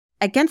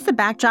Against the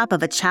backdrop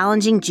of a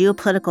challenging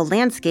geopolitical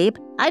landscape,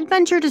 I'd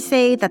venture to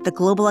say that the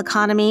global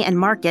economy and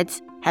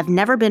markets have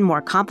never been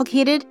more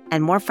complicated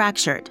and more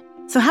fractured.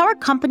 So how are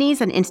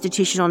companies and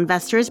institutional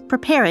investors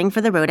preparing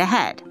for the road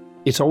ahead?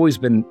 It's always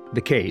been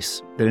the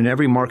case that in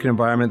every market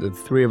environment that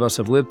the three of us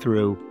have lived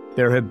through,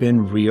 there have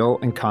been real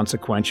and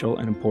consequential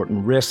and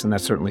important risks, and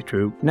that's certainly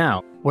true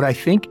now. What I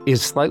think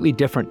is slightly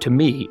different to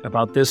me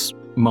about this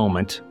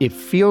moment, it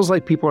feels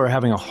like people are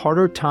having a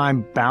harder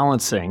time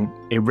balancing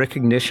a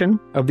recognition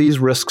of these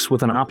risks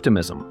with an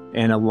optimism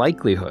and a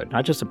likelihood,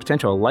 not just a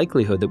potential, a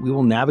likelihood that we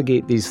will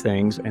navigate these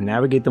things and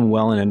navigate them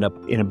well and end up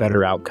in a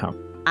better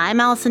outcome. I'm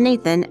Allison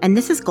Nathan, and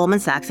this is Goldman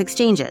Sachs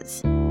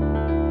Exchanges.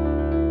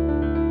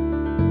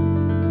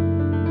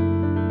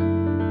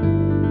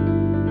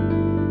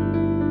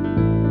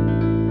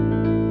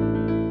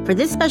 For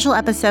this special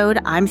episode,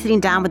 I'm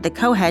sitting down with the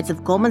co-heads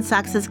of Goldman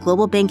Sachs'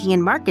 Global Banking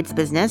and Markets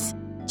business,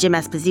 Jim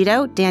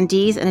Esposito, Dan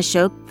Dees, and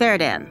Ashok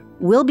Varadhan.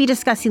 We'll be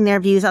discussing their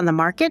views on the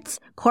markets,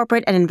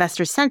 corporate and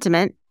investor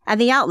sentiment, and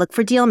the outlook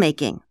for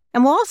deal-making.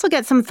 And we'll also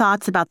get some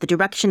thoughts about the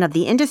direction of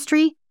the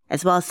industry,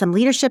 as well as some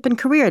leadership and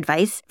career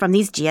advice from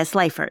these GS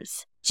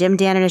lifers. Jim,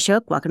 Dan, and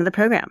Ashok, welcome to the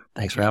program.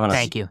 Thanks for having us.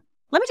 Thank you.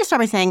 Let me just start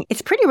by saying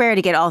it's pretty rare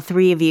to get all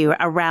three of you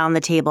around the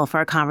table for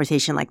a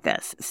conversation like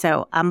this.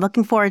 So I'm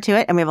looking forward to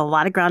it, and we have a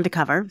lot of ground to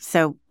cover.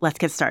 So let's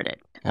get started.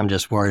 I'm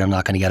just worried I'm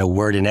not going to get a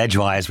word in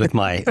edgewise with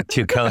my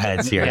two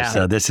co-heads here. Yeah.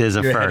 So this is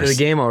a You're first. ahead of the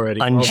game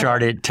already.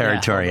 Uncharted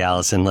territory,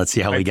 Allison. Let's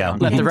see how we go.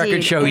 Let the record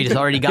Indeed. show he's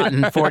already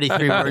gotten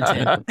 43 words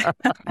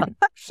in.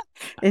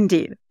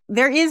 Indeed.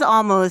 There is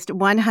almost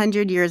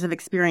 100 years of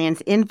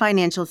experience in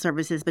financial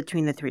services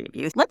between the three of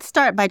you. Let's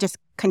start by just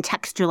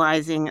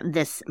contextualizing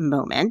this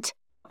moment.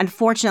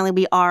 Unfortunately,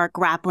 we are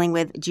grappling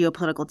with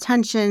geopolitical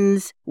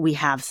tensions. We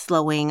have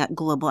slowing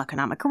global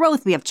economic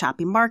growth. We have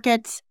choppy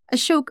markets.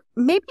 Ashok,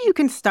 maybe you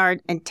can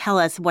start and tell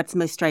us what's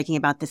most striking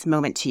about this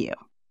moment to you.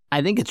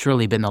 I think it's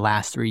really been the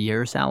last 3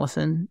 years,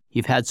 Allison.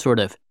 You've had sort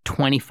of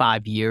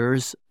 25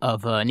 years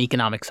of an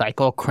economic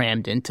cycle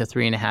crammed into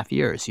 3.5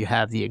 years. You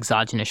have the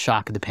exogenous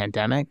shock of the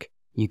pandemic.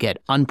 You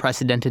get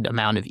unprecedented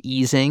amount of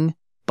easing,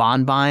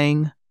 bond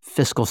buying,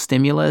 fiscal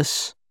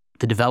stimulus,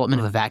 the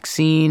development of a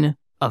vaccine,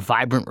 a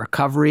vibrant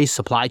recovery.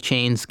 Supply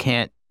chains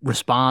can't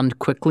respond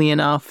quickly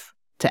enough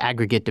to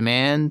aggregate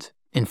demand.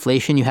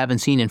 Inflation you haven't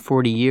seen in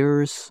 40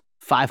 years.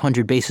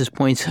 500 basis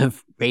points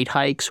of rate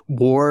hikes,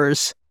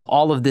 wars.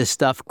 All of this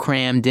stuff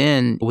crammed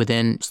in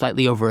within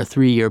slightly over a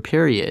 3-year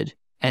period.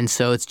 And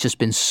so it's just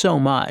been so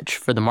much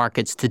for the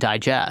markets to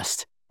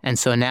digest. And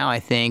so now I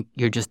think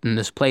you're just in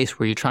this place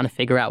where you're trying to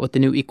figure out what the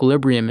new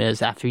equilibrium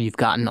is after you've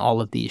gotten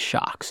all of these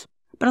shocks.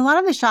 But a lot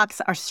of the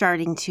shocks are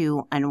starting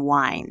to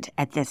unwind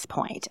at this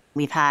point.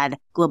 We've had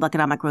global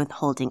economic growth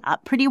holding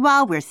up pretty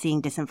well. We're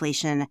seeing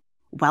disinflation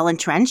well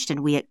entrenched, and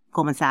we at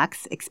Goldman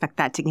Sachs expect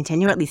that to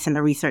continue, at least in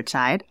the research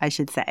side, I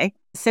should say.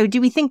 So do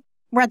we think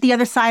we're at the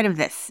other side of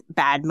this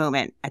bad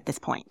moment at this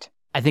point?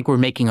 I think we're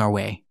making our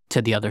way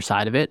to the other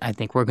side of it. I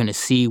think we're going to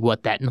see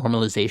what that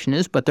normalization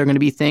is, but there are going to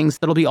be things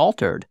that'll be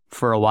altered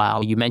for a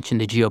while. You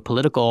mentioned the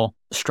geopolitical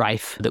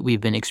strife that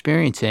we've been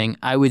experiencing.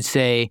 I would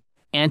say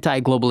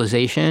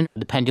anti-globalization,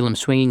 the pendulum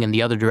swinging in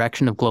the other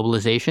direction of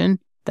globalization,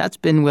 that's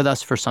been with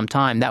us for some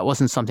time. That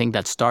wasn't something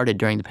that started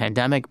during the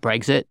pandemic.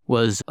 Brexit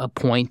was a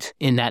point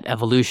in that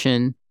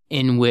evolution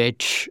in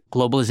which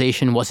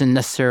globalization wasn't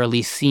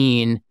necessarily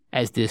seen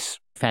as this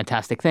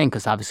fantastic thing,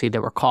 because obviously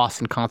there were costs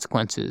and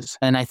consequences.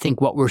 And I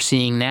think what we're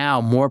seeing now,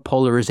 more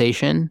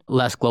polarization,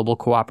 less global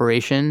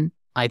cooperation,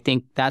 I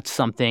think that's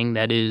something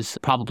that is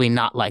probably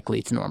not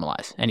likely to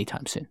normalize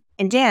anytime soon.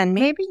 And Dan,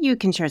 maybe you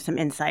can share some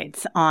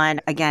insights on,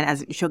 again,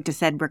 as Ashok just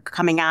said, we're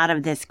coming out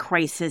of this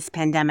crisis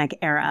pandemic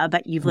era,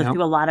 but you've lived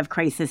through a lot of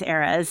crisis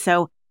eras.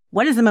 So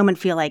what does the moment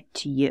feel like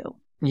to you?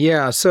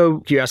 Yeah,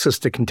 so you asked us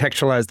to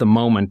contextualize the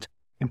moment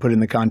and put it in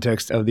the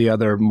context of the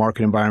other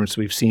market environments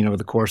we've seen over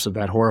the course of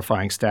that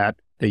horrifying stat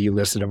that you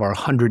listed of our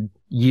 100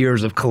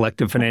 years of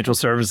collective financial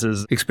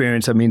services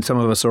experience. I mean, some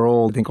of us are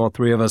old. I think all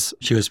three of us.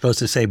 She was supposed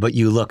to say, but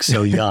you look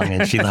so young,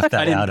 and she left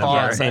that out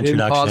of her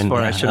introduction.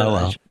 But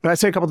I'd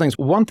say a couple things.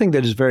 One thing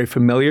that is very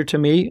familiar to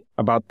me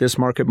about this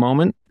market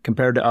moment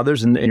compared to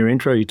others, in your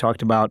intro, you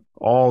talked about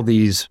all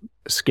these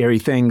scary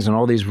things and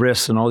all these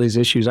risks and all these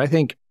issues. I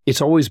think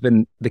it's always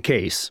been the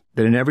case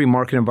that in every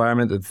market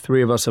environment that the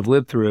three of us have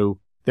lived through,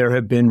 there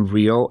have been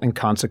real and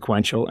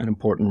consequential and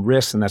important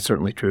risks, and that's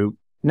certainly true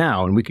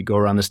now. And we could go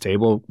around this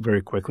table very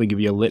quickly,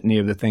 give you a litany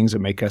of the things that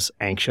make us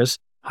anxious.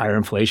 Higher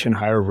inflation,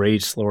 higher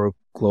rates, slower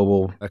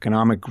global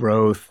economic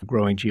growth,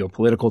 growing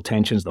geopolitical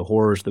tensions, the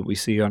horrors that we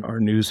see on our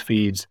news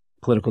feeds,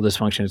 political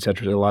dysfunction, et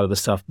cetera, a lot of the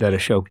stuff that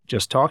Ashok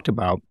just talked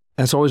about.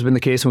 That's always been the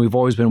case, and we've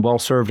always been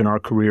well-served in our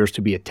careers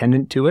to be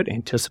attendant to it,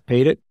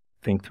 anticipate it,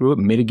 think through it,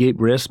 mitigate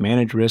risks,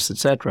 manage risks, et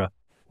cetera.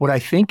 What I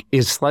think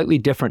is slightly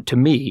different to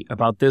me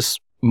about this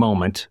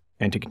moment,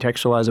 and to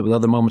contextualize it with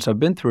other moments I've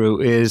been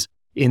through, is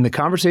in the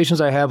conversations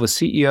I have with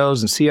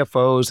CEOs and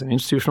CFOs and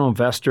institutional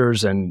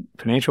investors and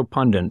financial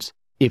pundits,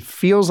 it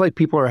feels like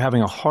people are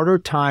having a harder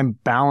time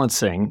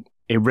balancing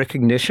a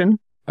recognition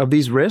of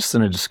these risks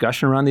and a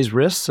discussion around these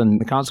risks and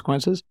the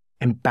consequences,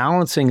 and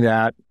balancing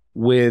that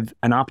with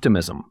an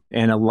optimism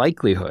and a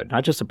likelihood,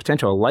 not just a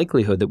potential, a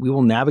likelihood that we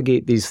will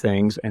navigate these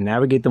things and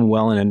navigate them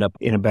well and end up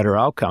in a better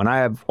outcome. And I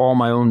have all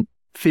my own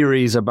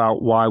theories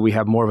about why we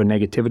have more of a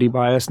negativity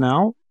bias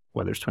now,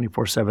 whether it's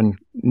 24/7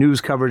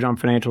 news coverage on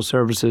financial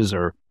services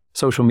or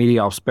social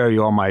media. I'll spare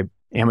you all my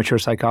amateur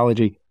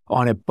psychology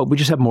on it, but we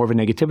just have more of a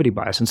negativity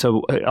bias. And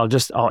so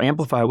I'll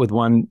amplify it with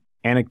one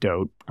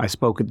anecdote. I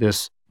spoke at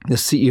this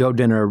CEO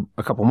dinner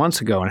a couple months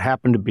ago, and it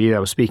happened to be I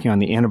was speaking on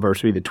the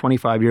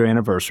 25-year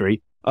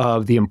anniversary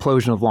of the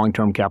implosion of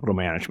long-term capital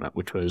management,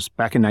 which was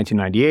back in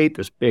 1998.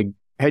 This big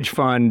hedge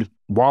fund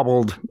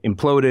wobbled,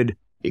 imploded.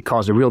 It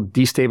caused a real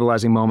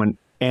destabilizing moment.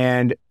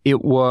 And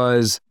it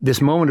was this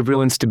moment of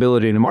real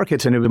instability in the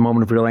markets, and it was a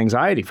moment of real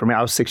anxiety for me.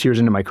 I was 6 years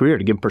into my career,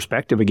 to give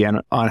perspective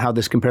again on how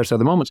this compares to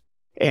other moments.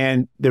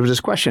 And there was this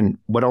question,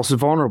 what else is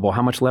vulnerable?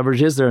 How much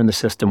leverage is there in the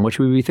system? What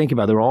should we be thinking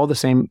about? They're all the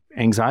same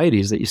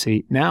anxieties that you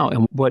see now.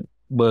 And what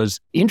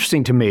was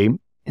interesting to me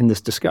in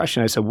this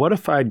discussion, I said, what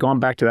if I had gone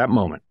back to that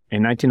moment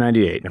in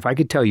 1998? And if I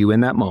could tell you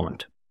in that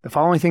moment, the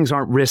following things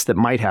aren't risks that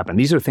might happen.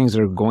 These are things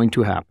that are going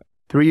to happen.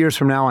 3 years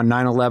from now on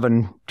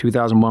 9/11,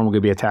 2001, we're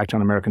going to be attacked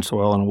on American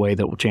soil in a way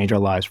that will change our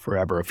lives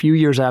forever. A few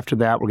years after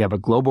that, we're going to have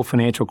a global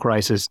financial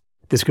crisis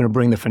that's going to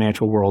bring the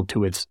financial world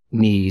to its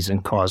knees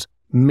and cause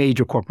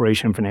major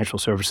corporation and financial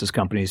services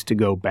companies to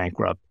go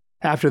bankrupt.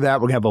 After that,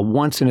 we're going to have a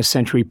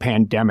once-in-a-century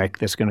pandemic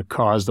that's going to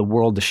cause the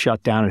world to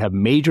shut down and have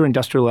major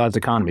industrialized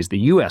economies, the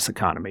U.S.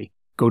 economy,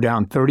 go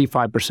down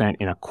 35%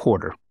 in a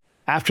quarter.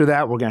 After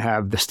that, we're going to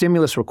have the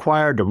stimulus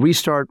required to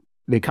restart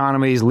the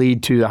economies,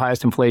 lead to the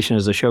highest inflation,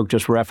 as Ashok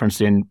just referenced,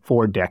 in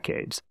 4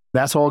 decades.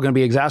 That's all going to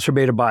be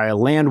exacerbated by a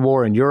land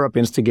war in Europe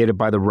instigated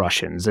by the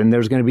Russians. And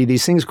there's going to be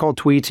these things called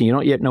tweets, and you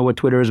don't yet know what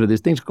Twitter is, but there's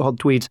things called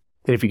tweets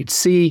that if you could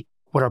see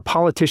what our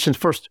politicians,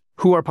 first,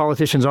 who our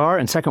politicians are,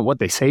 and second, what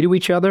they say to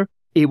each other,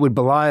 it would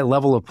belie a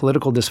level of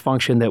political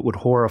dysfunction that would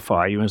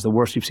horrify you. It's the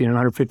worst you've seen in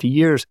 150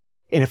 years.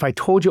 And if I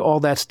told you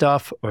all that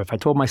stuff, or if I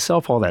told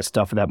myself all that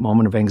stuff at that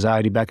moment of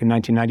anxiety back in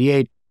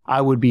 1998,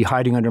 I would be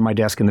hiding under my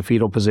desk in the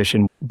fetal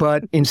position.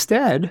 But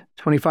instead,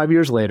 25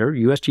 years later,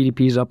 U.S.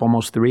 GDP is up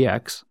almost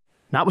 3x.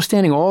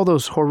 Notwithstanding all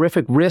those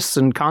horrific risks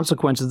and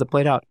consequences that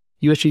played out,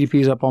 U.S.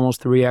 GDP is up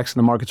almost 3x and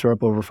the markets are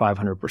up over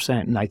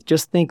 500%. And I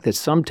just think that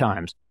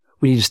sometimes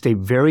we need to stay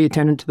very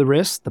attentive to the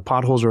risks. The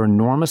potholes are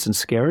enormous and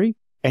scary,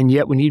 and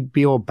yet we need to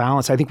be able to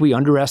balance. I think we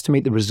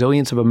underestimate the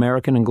resilience of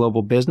American and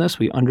global business.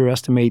 We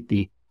underestimate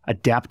the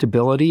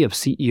adaptability of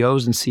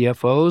CEOs and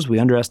CFOs. We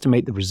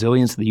underestimate the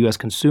resilience of the U.S.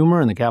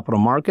 consumer and the capital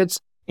markets.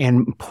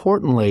 And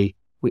importantly,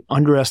 we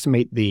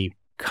underestimate the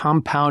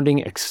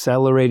compounding,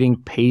 accelerating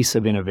pace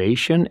of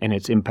innovation and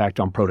its impact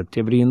on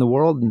productivity in the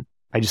world. And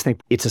I just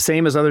think it's the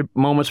same as other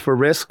moments for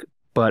risk,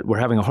 but we're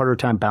having a harder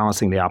time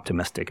balancing the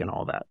optimistic and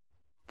all that.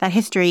 That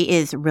history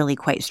is really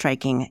quite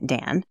striking,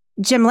 Dan.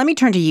 Jim, let me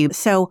turn to you.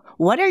 So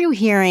what are you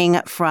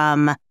hearing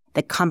from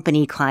the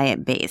company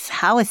client base?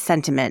 How is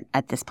sentiment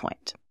at this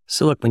point?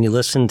 So look, when you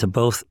listen to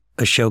both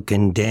Ashok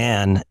and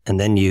Dan, and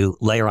then you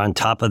layer on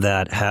top of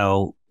that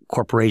how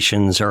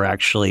corporations are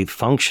actually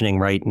functioning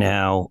right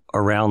now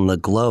around the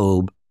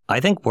globe, I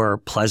think we're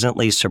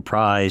pleasantly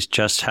surprised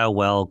just how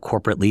well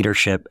corporate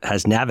leadership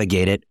has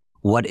navigated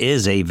what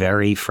is a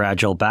very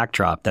fragile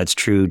backdrop. That's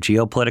true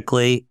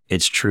geopolitically.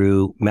 It's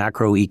true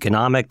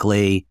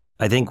macroeconomically.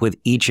 I think with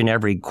each and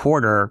every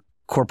quarter,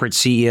 corporate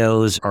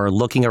CEOs are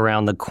looking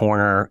around the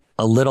corner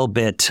a little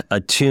bit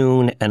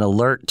attuned and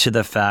alert to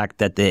the fact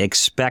that they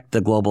expect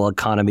the global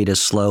economy to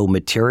slow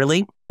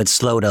materially. It's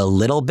slowed a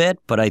little bit,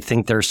 but I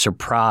think they're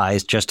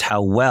surprised just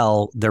how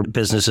well their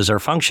businesses are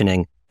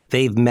functioning.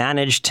 They've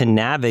managed to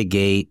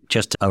navigate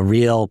just a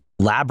real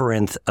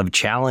labyrinth of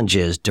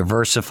challenges,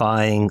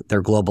 diversifying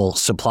their global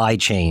supply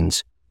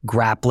chains,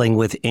 grappling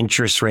with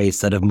interest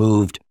rates that have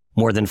moved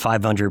more than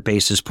 500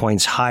 basis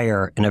points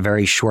higher in a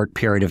very short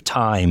period of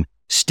time,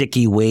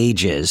 sticky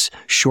wages,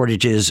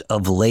 shortages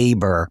of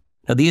labor.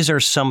 Now, these are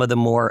some of the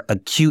more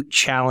acute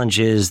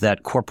challenges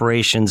that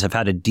corporations have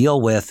had to deal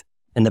with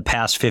in the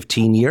past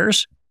 15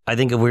 years. I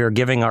think if we were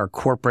giving our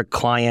corporate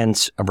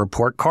clients a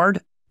report card,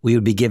 we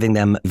would be giving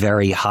them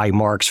very high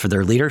marks for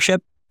their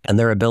leadership and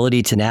their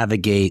ability to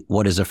navigate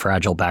what is a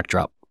fragile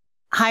backdrop.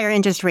 Higher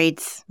interest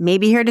rates may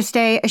be here to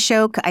stay,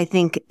 Ashok. I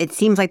think it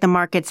seems like the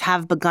markets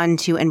have begun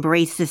to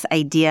embrace this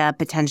idea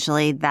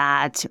potentially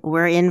that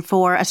we're in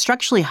for a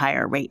structurally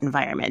higher rate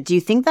environment. Do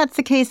you think that's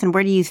the case? And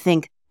where do you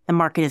think the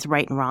market is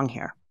right and wrong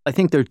here? I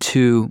think there are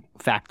two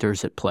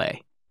factors at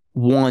play.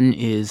 One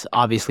is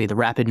obviously the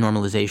rapid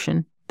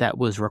normalization that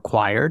was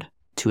required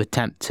to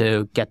attempt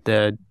to get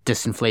the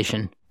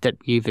disinflation that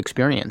we've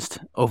experienced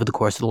over the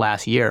course of the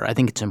last year. I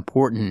think it's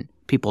important.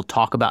 People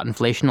talk about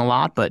inflation a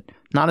lot, but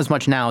not as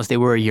much now as they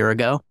were a year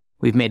ago.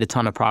 We've made a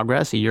ton of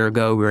progress. A year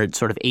ago, we were at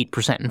sort of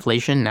 8%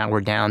 inflation. Now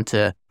we're down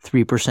to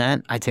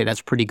 3%. I'd say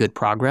that's pretty good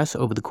progress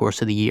over the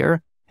course of the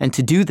year. And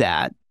to do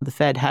that, the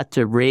Fed had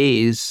to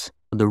raise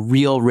the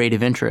real rate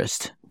of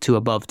interest to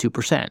above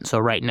 2%. So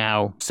right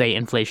now, say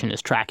inflation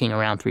is tracking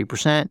around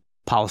 3%.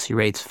 policy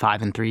rate's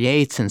 5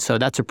 3/8, and so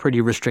that's a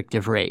pretty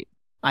restrictive rate.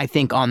 I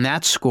think on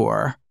that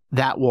score,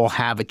 that will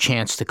have a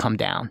chance to come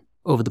down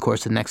over the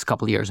course of the next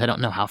couple of years. I don't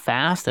know how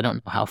fast, I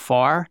don't know how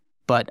far,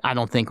 but I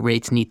don't think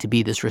rates need to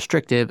be this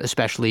restrictive,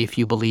 especially if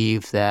you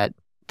believe that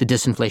the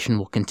disinflation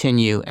will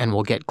continue and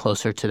we'll get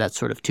closer to that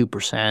sort of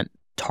 2%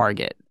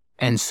 target.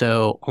 And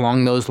so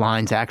along those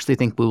lines, I actually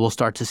think we will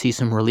start to see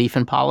some relief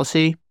in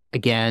policy.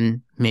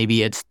 Again,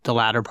 maybe it's the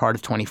latter part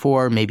of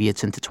 24, maybe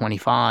it's into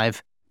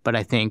 25, but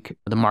I think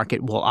the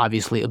market will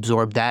obviously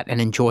absorb that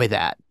and enjoy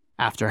that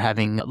after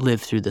having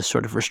lived through this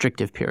sort of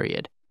restrictive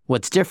period.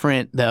 What's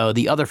different, though,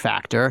 the other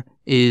factor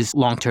is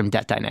long-term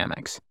debt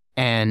dynamics.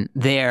 And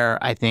there,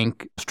 I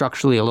think,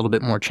 structurally a little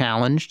bit more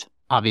challenged.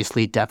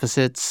 Obviously,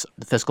 deficits,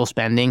 the fiscal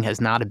spending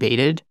has not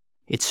abated.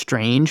 It's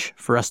strange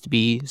for us to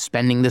be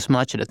spending this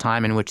much at a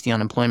time in which the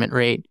unemployment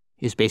rate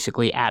is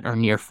basically at or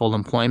near full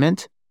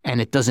employment.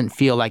 And it doesn't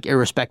feel like,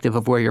 irrespective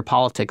of where your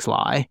politics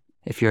lie,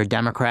 if you're a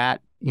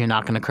Democrat, you're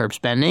not going to curb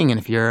spending. And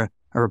if you're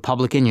a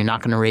Republican, you're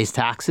not going to raise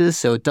taxes.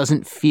 So it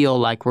doesn't feel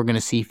like we're going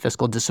to see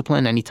fiscal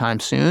discipline anytime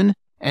soon.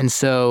 And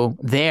so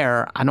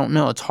there, I don't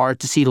know, it's hard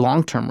to see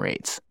long-term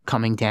rates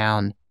coming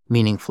down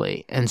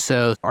meaningfully. And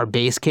so our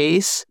base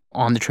case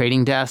on the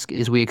trading desk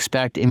is we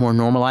expect a more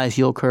normalized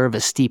yield curve,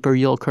 a steeper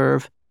yield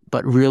curve,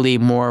 but really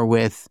more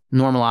with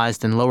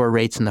normalized and lower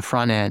rates in the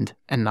front end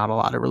and not a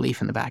lot of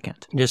relief in the back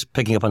end. Just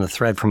picking up on the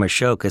thread from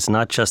Ashok, it's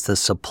not just the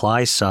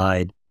supply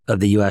side of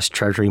the U.S.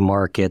 Treasury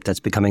market that's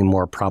becoming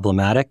more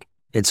problematic.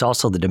 It's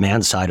also the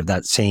demand side of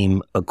that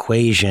same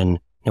equation.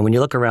 And when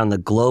you look around the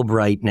globe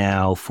right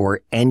now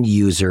for end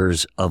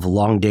users of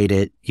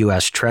long-dated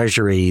U.S.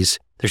 Treasuries,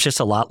 there's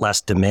just a lot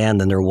less demand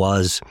than there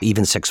was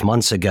even 6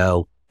 months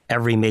ago.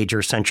 Every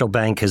major central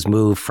bank has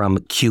moved from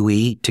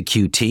QE to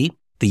QT.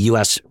 The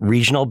U.S.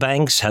 regional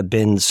banks have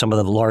been some of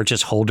the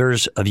largest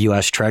holders of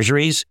U.S.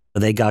 Treasuries.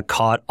 They got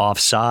caught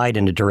offside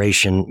in a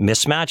duration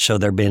mismatch, so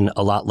they've been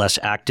a lot less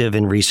active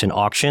in recent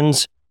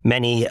auctions.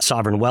 Many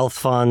sovereign wealth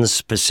funds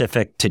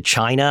specific to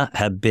China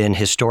have been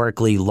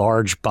historically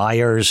large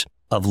buyers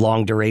of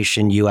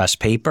long-duration U.S.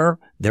 paper.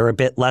 They're a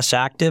bit less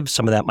active.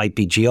 Some of that might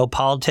be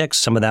geopolitics.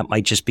 Some of that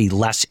might just be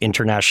less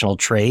international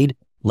trade,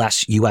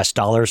 less U.S.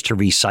 dollars to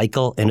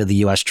recycle into the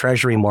U.S.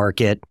 Treasury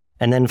market.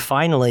 And then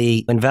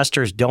finally,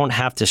 investors don't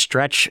have to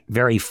stretch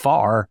very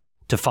far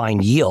to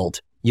find yield.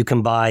 You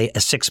can buy a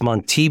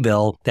 6-month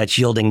T-bill that's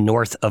yielding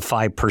north of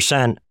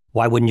 5%.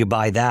 Why wouldn't you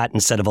buy that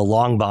instead of a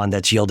long bond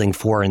that's yielding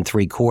 4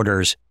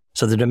 3/4?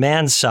 So the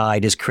demand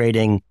side is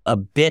creating a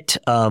bit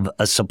of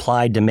a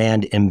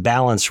supply-demand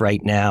imbalance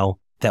right now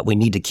that we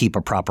need to keep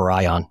a proper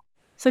eye on.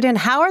 So Dan,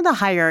 how are the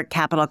higher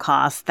capital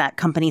costs that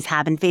companies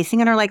have been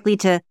facing and are likely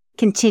to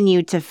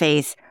continue to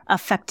face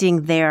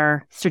affecting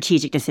their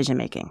strategic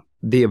decision-making?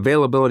 The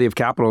availability of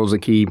capital is a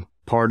key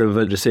part of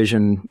a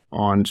decision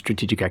on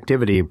strategic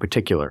activity in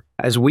particular.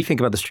 As we think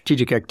about the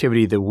strategic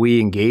activity that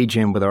we engage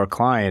in with our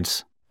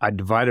clients, I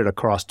divide it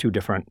across 2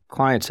 different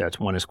client sets.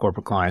 One is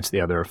corporate clients, the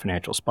other are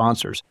financial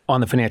sponsors.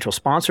 On the financial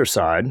sponsor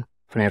side,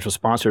 financial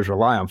sponsors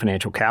rely on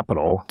financial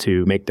capital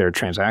to make their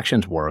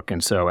transactions work.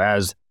 And so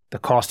as the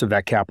cost of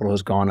that capital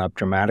has gone up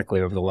dramatically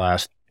over the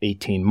last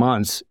 18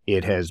 months,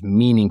 it has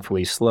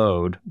meaningfully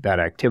slowed that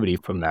activity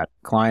from that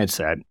client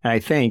set. And I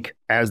think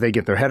as they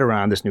get their head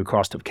around this new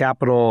cost of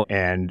capital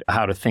and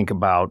how to think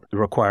about the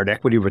required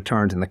equity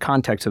returns in the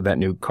context of that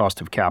new cost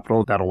of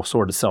capital, that'll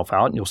sort itself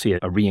out and you'll see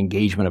a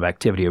re-engagement of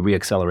activity, a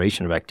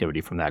re-acceleration of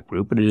activity from that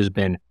group. But it has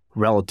been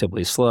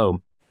relatively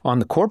slow. On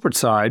the corporate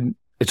side,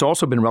 it's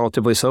also been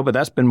relatively slow, but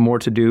that's been more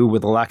to do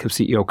with a lack of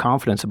CEO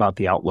confidence about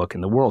the outlook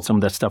in the world. Some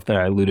of that stuff that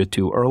I alluded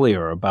to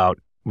earlier about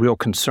real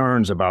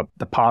concerns about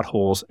the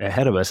potholes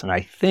ahead of us. And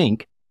I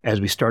think as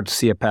we start to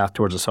see a path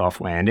towards a soft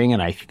landing,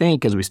 and I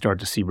think as we start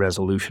to see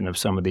resolution of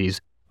some of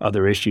these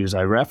other issues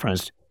I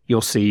referenced,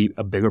 you'll see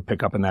a bigger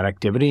pickup in that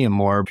activity and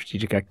more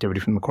strategic activity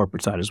from the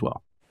corporate side as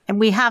well. And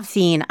we have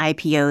seen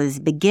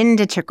IPOs begin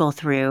to trickle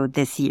through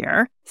this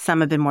year. Some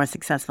have been more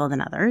successful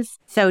than others.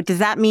 So does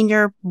that mean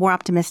you're more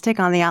optimistic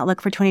on the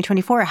outlook for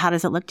 2024? Or how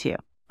does it look to you?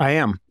 I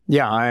am.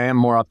 Yeah, I am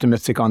more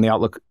optimistic on the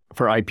outlook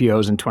for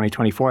IPOs in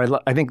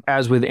 2024. I think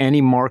as with any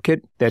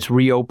market that's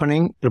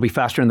reopening, it'll be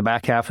faster in the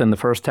back half than the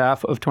first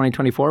half of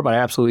 2024, but I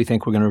absolutely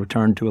think we're going to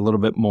return to a little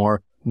bit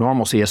more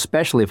normalcy,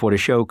 especially if what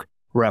Ashok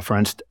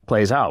referenced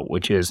plays out,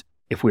 which is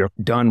if we're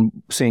done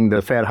seeing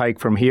the Fed hike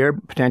from here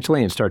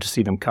potentially and start to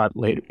see them cut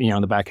later,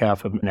 in the back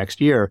half of next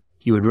year,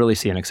 you would really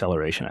see an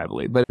acceleration, I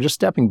believe. But just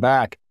stepping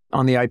back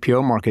on the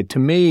IPO market, to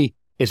me,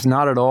 it's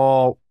not at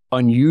all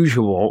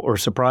unusual or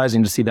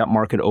surprising to see that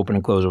market open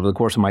and close over the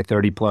course of my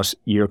 30-plus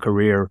year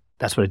career.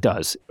 That's what it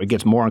does. It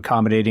gets more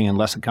accommodating and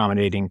less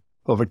accommodating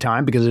over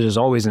time because it is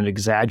always an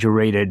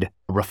exaggerated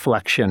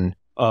reflection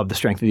of the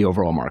strength of the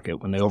overall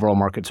market. When the overall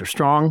markets are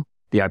strong,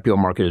 the IPO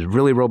market is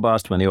really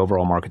robust. When the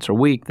overall markets are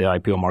weak, the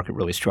IPO market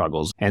really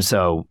struggles. And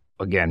so,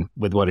 again,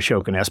 with what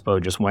Ashok and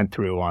Espo just went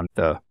through on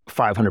the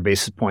 500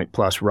 basis point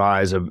plus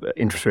rise of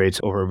interest rates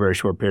over a very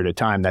short period of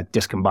time, that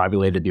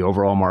discombobulated the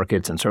overall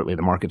markets and certainly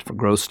the markets for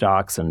growth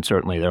stocks and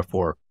certainly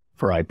therefore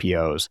for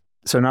IPOs.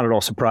 So not at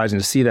all surprising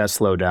to see that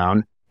slow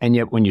down. And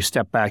yet when you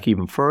step back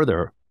even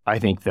further, I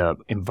think the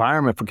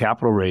environment for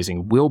capital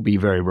raising will be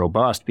very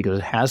robust because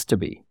it has to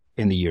be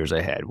in the years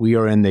ahead. We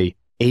are in the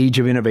age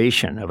of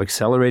innovation, of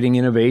accelerating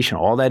innovation.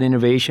 All that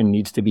innovation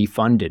needs to be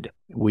funded.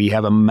 We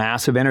have a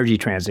massive energy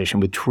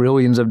transition with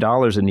trillions of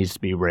dollars that needs to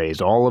be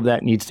raised. All of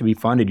that needs to be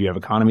funded. You have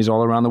economies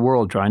all around the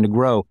world trying to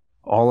grow.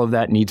 All of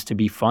that needs to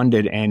be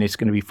funded, and it's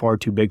going to be far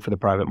too big for the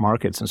private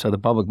markets. And so the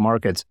public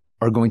markets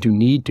are going to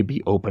need to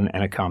be open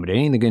and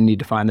accommodating. They're going to need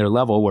to find their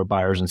level where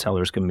buyers and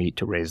sellers can meet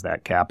to raise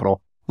that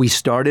capital. We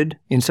started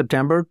in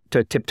September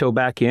to tiptoe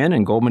back in,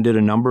 and Goldman did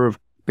a number of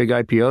big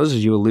IPOs,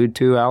 as you allude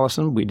to,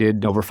 Allison. We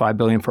did over $5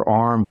 billion for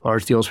ARM,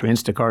 large deals for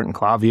Instacart and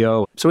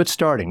Klaviyo. So it's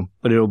starting,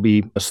 but it'll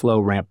be a slow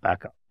ramp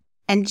back up.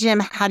 And Jim,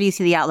 how do you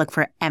see the outlook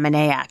for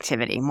M&A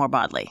activity more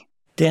broadly?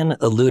 Dan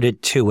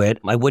alluded to it.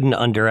 I wouldn't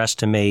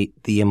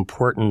underestimate the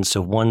importance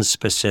of one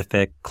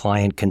specific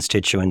client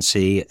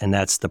constituency, and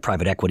that's the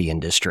private equity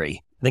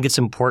industry. I think it's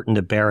important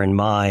to bear in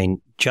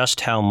mind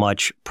just how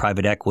much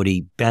private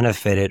equity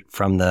benefited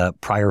from the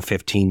prior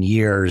 15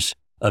 years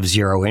of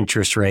zero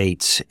interest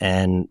rates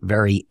and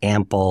very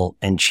ample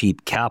and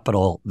cheap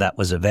capital that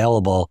was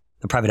available.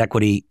 The private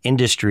equity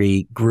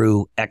industry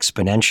grew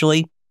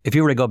exponentially. If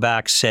you were to go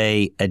back,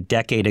 say, a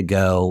decade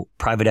ago,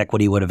 private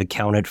equity would have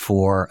accounted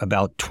for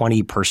about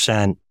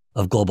 20%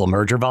 of global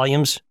merger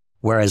volumes,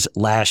 whereas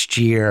last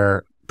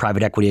year,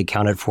 private equity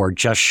accounted for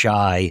just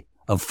shy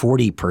of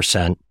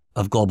 40%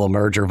 of global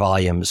merger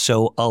volumes.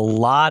 So a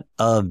lot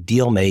of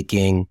deal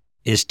making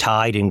is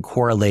tied and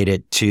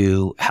correlated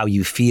to how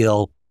you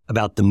feel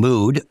about the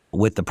mood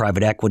with the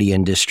private equity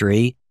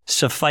industry.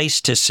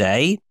 Suffice to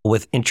say,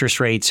 with interest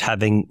rates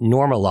having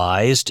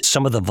normalized,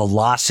 some of the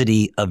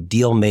velocity of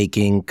deal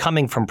making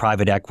coming from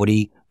private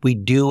equity, we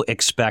do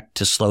expect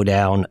to slow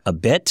down a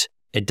bit.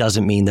 It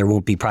doesn't mean there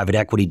won't be private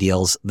equity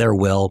deals. There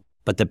will.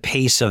 But the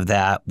pace of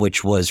that,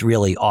 which was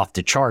really off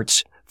the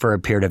charts for a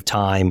period of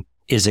time,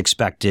 is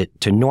expected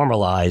to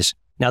normalize.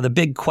 Now, the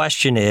big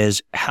question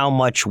is, how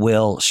much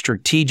will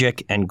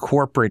strategic and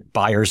corporate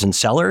buyers and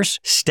sellers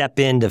step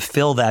in to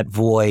fill that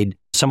void,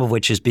 some of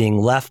which is being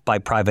left by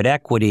private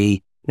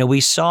equity? Now,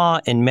 we saw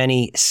in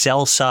many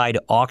sell-side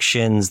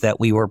auctions that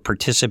we were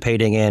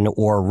participating in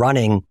or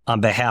running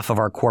on behalf of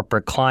our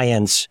corporate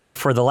clients.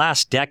 For the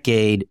last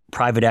decade,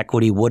 private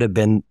equity would have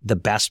been the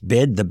best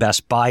bid, the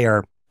best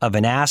buyer of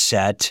an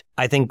asset.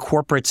 I think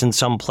corporates in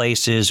some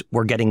places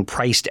were getting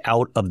priced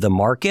out of the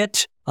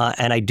market.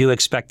 And I do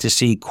expect to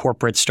see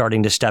corporates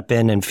starting to step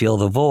in and fill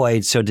the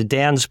void. So to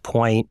Dan's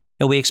point,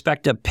 we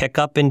expect a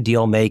pickup in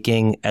deal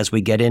making as we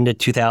get into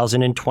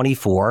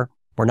 2024.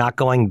 We're not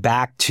going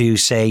back to,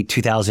 say,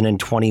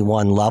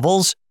 2021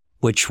 levels,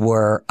 which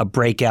were a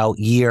breakout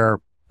year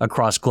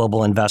across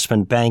global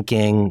investment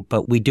banking.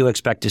 But we do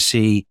expect to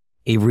see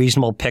a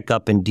reasonable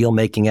pickup in deal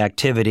making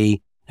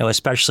activity,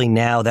 especially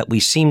now that we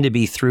seem to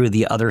be through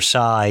the other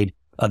side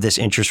of this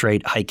interest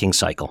rate hiking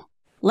cycle.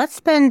 Let's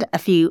spend a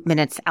few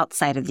minutes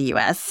outside of the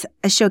U.S.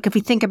 Ashok, if we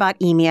think about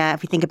EMEA,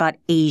 if we think about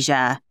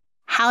Asia,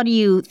 how do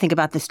you think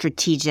about the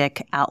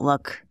strategic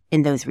outlook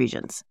in those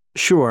regions?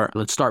 Sure.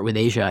 Let's start with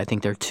Asia. I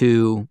think there are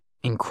two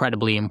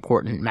incredibly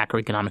important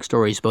macroeconomic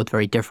stories, both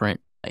very different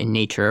in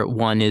nature.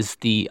 One is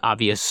the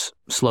obvious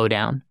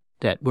slowdown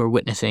that we're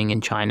witnessing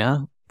in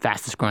China,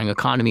 fastest growing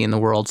economy in the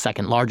world,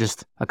 second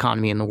largest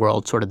economy in the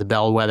world, sort of the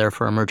bellwether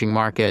for emerging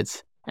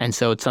markets. And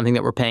so it's something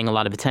that we're paying a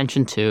lot of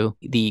attention to.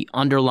 The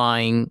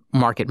underlying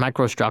market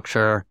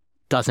microstructure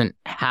doesn't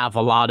have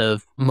a lot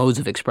of modes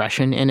of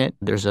expression in it.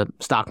 There's a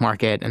stock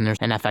market and there's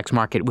an FX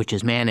market which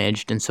is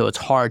managed. And so it's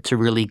hard to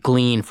really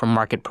glean from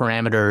market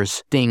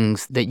parameters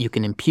things that you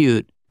can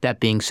impute.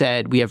 That being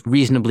said, we have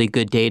reasonably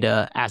good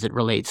data as it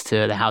relates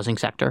to the housing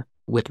sector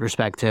with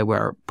respect to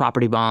where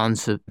property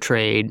bonds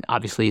trade,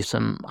 obviously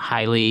some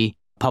highly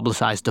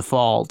publicized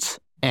defaults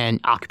and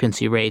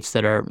occupancy rates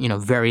that are,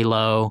 very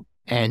low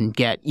and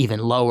get even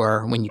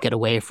lower when you get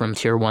away from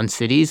tier one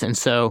cities. And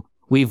so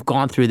we've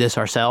gone through this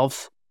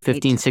ourselves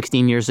 15,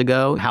 16 years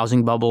ago.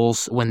 Housing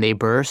bubbles, when they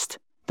burst,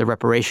 the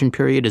reparation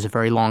period is a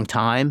very long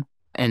time.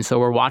 And so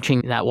we're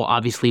watching that will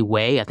obviously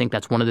weigh. I think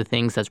that's one of the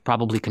things that's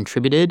probably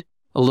contributed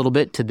a little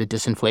bit to the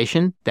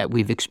disinflation that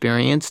we've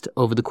experienced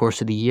over the course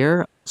of the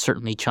year.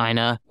 Certainly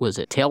China was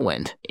a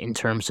tailwind in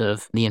terms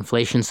of the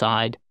inflation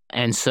side.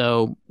 And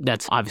so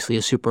that's obviously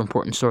a super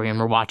important story and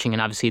we're watching.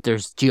 And obviously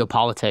there's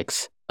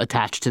geopolitics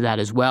attached to that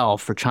as well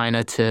for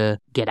China to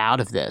get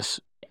out of this.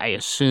 I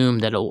assume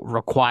that it'll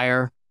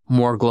require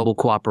more global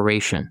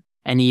cooperation.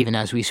 And even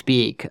as we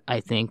speak,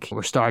 I think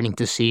we're starting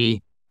to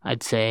see,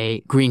 I'd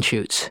say, green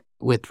shoots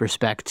with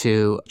respect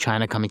to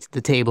China coming to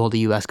the table, the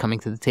U.S. coming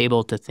to the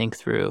table to think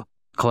through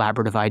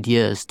collaborative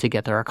ideas to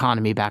get their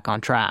economy back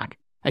on track.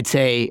 I'd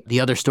say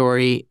the other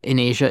story in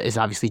Asia is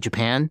obviously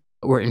Japan,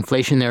 where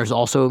inflation there is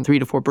also 3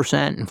 to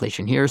 4%.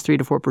 Inflation here is 3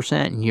 to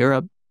 4%. In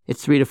Europe,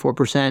 it's 3 to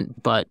 4%.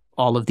 But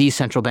all of these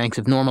central banks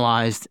have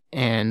normalized,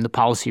 and the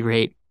policy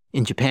rate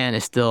in Japan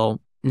is still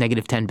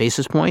negative 10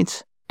 basis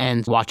points.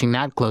 And watching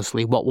that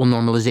closely, what will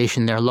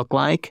normalization there look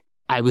like?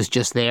 I was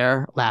just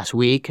there last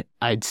week.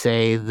 I'd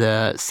say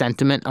the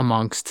sentiment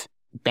amongst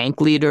bank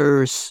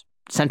leaders,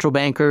 central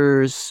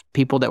bankers,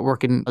 people that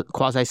work in a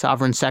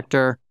quasi-sovereign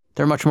sector,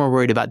 they're much more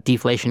worried about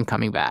deflation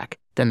coming back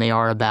than they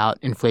are about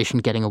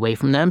inflation getting away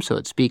from them. So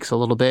it speaks a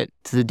little bit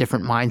to the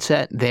different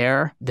mindset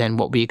there than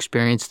what we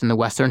experienced in the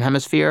Western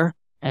Hemisphere.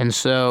 And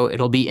so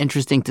it'll be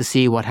interesting to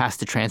see what has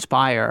to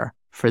transpire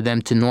for them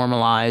to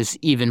normalize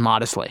even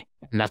modestly.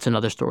 And that's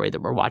another story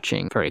that we're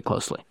watching very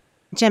closely.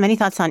 Jim, any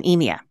thoughts on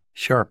EMEA?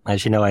 Sure.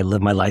 As you know, I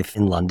live my life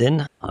in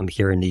London. I'm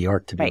here in New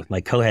York to be with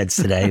my co-heads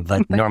today,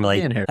 but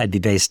normally I'd be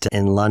based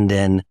in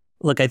London.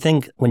 Look, I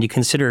think when you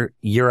consider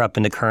Europe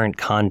in the current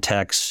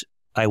context,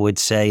 I would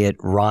say it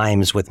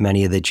rhymes with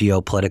many of the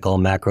geopolitical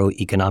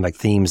macroeconomic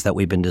themes that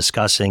we've been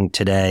discussing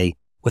today,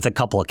 with a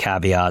couple of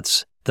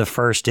caveats. The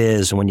first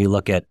is when you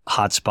look at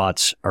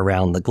hotspots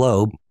around the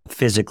globe,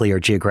 physically or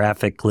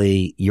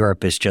geographically,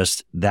 Europe is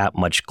just that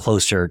much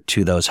closer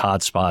to those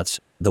hotspots.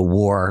 The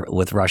war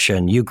with Russia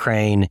and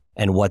Ukraine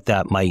and what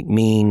that might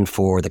mean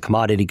for the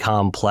commodity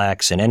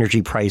complex and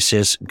energy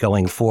prices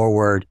going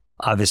forward.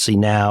 Obviously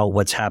now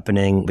what's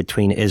happening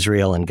between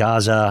Israel and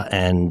Gaza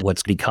and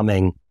what's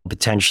becoming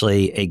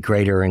potentially a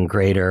greater and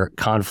greater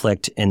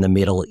conflict in the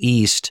Middle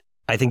East.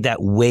 I think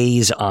that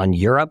weighs on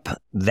Europe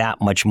that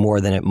much more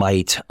than it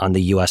might on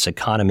the U.S.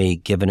 economy,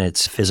 given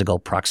its physical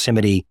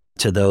proximity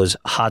to those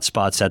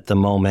hotspots at the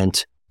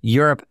moment.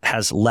 Europe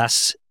has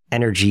less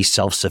energy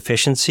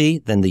self-sufficiency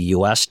than the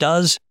U.S.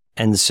 does.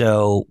 And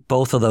so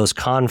both of those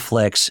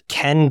conflicts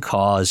can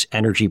cause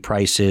energy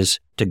prices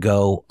to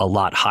go a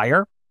lot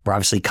higher. We're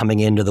obviously coming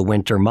into the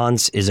winter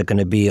months. Is it going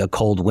to be a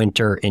cold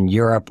winter in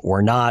Europe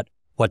or not?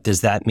 What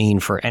does that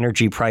mean for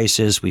energy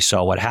prices? We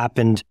saw what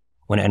happened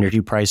when energy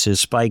prices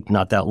spiked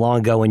not that long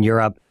ago in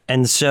Europe.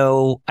 And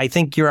so I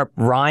think Europe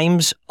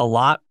rhymes a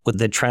lot with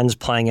the trends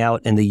playing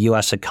out in the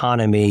U.S.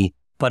 economy,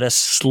 but a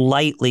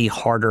slightly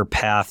harder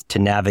path to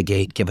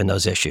navigate given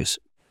those issues.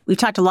 We've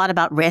talked a lot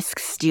about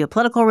risks,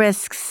 geopolitical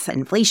risks,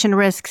 inflation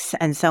risks,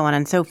 and so on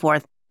and so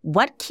forth.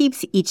 What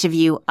keeps each of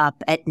you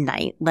up at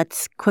night?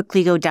 Let's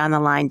quickly go down the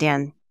line.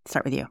 Dan,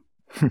 start with you.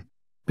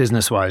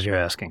 Business-wise, you're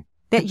asking.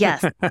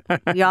 Yes,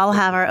 we all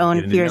have our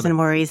own fears and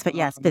worries, but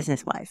yes,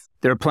 business-wise.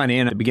 There are plenty,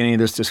 and at the beginning of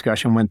this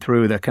discussion went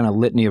through that kind of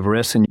litany of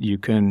risks, and you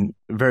can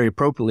very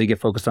appropriately get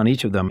focused on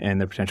each of them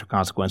and their potential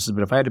consequences.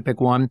 But if I had to pick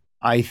one,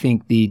 I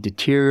think the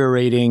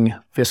deteriorating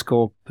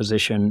fiscal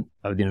position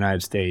of the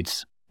United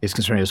States is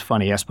concerning. It's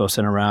funny, Espo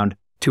sent around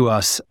to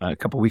us a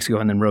couple of weeks ago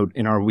and then wrote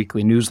in our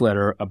weekly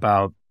newsletter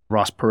about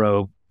Ross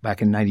Perot back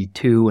in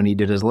 92 when he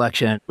did his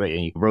election.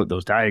 He wrote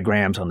those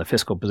diagrams on the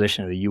fiscal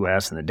position of the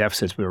U.S. and the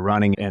deficits we were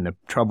running and the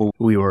trouble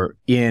we were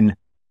in.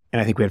 And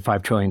I think we had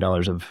 $5 trillion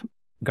of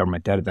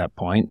government debt at that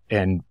point.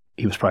 And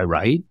he was probably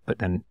right, but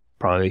then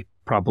probably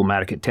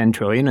problematic at 10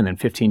 trillion and then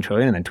 15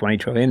 trillion and then 20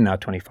 trillion and now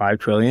 25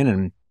 trillion.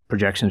 And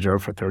projections are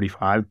for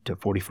 35 to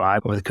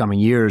 45 over the coming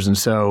years. And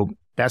so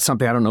that's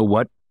something I don't know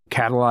what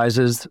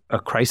catalyzes a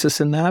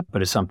crisis in that,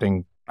 but it's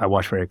something I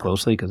watch very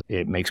closely because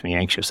it makes me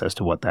anxious as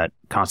to what that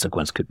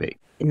consequence could be.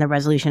 And the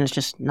resolution is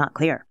just not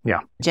clear.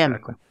 Yeah, Jim.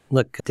 Exactly.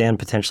 Look, Dan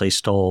potentially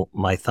stole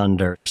my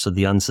thunder. So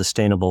the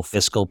unsustainable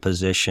fiscal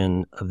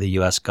position of the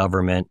U.S.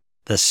 government,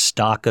 the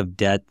stock of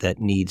debt that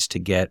needs to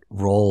get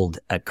rolled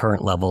at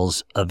current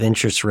levels of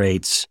interest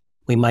rates,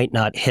 we might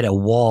not hit a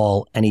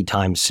wall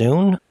anytime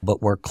soon,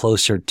 but we're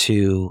closer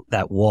to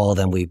that wall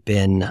than we've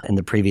been in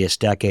the previous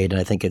decade. And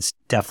I think it's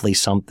definitely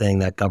something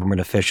that government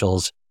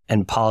officials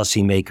and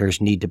policymakers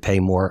need to pay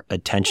more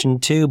attention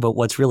to. But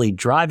what's really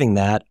driving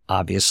that,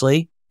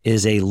 obviously,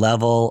 is a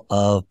level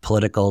of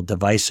political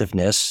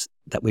divisiveness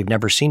that we've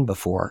never seen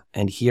before.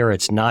 And here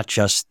it's not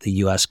just the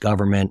U.S.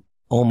 government.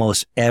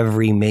 Almost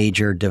every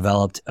major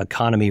developed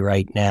economy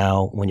right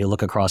now, when you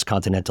look across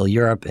continental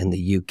Europe and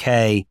the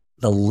UK,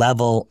 the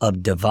level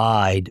of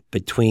divide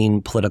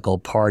between political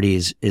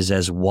parties is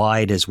as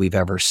wide as we've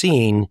ever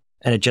seen.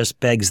 And it just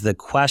begs the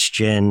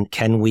question,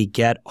 can we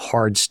get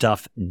hard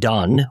stuff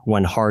done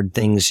when hard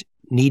things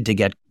need to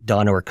get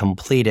done or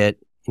completed?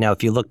 Now,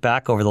 if you look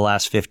back over the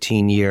last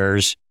 15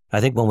 years, I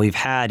think when we've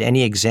had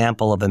any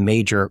example of a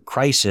major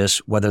crisis,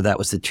 whether that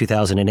was the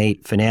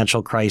 2008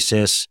 financial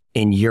crisis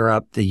in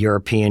Europe, the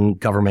European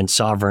government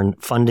sovereign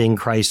funding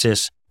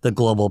crisis, the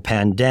global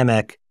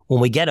pandemic, when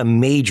we get a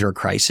major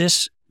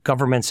crisis,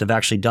 governments have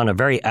actually done a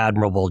very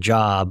admirable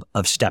job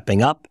of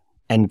stepping up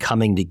and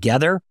coming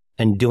together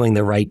and doing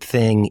the right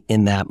thing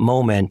in that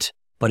moment.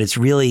 But it's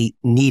really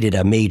needed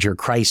a major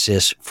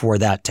crisis for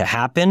that to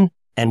happen.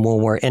 And when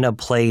we're in a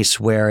place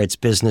where it's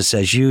business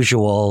as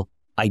usual,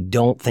 I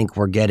don't think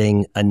we're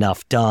getting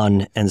enough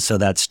done. And so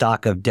that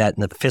stock of debt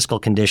and the fiscal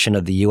condition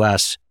of the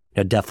U.S.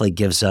 Definitely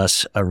gives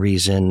us a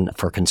reason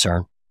for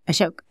concern.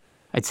 Ashok.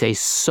 I'd say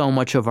so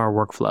much of our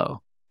workflow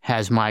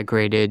has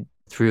migrated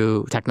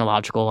through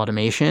technological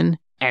automation,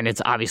 and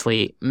it's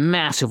obviously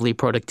massively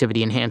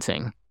productivity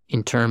enhancing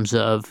in terms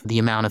of the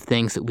amount of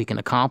things that we can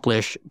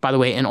accomplish, by the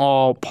way, in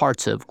all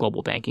parts of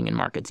global banking and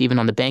markets, even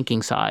on the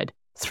banking side,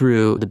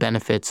 through the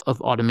benefits of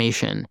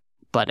automation.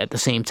 But at the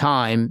same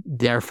time,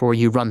 therefore,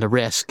 you run the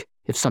risk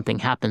if something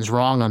happens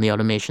wrong on the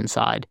automation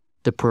side,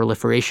 the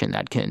proliferation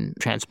that can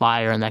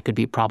transpire and that could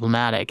be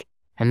problematic.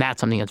 And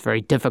that's something that's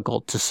very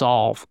difficult to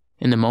solve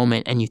in the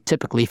moment. And you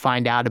typically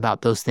find out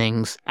about those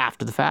things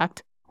after the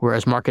fact.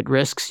 Whereas market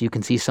risks, you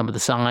can see some of the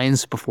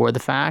signs before the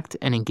fact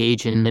and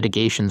engage in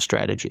mitigation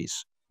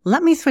strategies.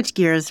 Let me switch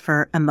gears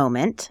for a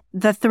moment.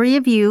 The three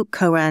of you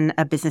co-run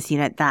a business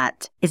unit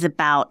that is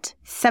about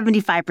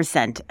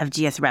 75% of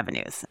GS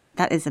revenues.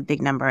 That is a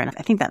big number, and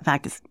I think that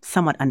fact is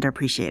somewhat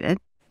underappreciated.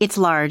 It's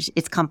large,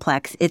 it's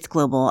complex, it's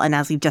global, and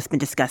as we've just been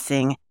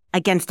discussing,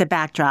 against a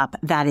backdrop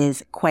that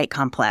is quite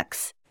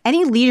complex.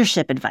 Any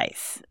leadership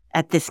advice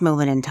at this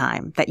moment in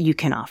time that you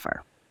can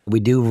offer? We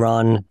do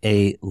run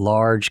a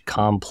large,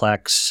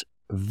 complex,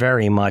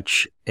 very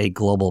much a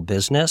global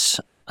business.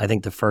 I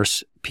think the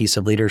first piece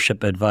of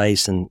leadership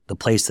advice and the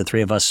place the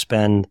three of us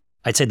spend,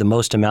 I'd say the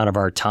most amount of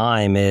our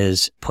time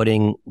is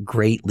putting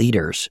great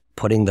leaders,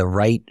 putting the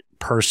right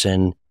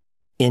person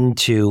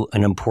into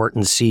an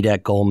important seat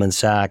at Goldman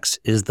Sachs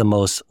is the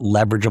most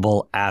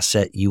leverageable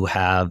asset you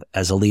have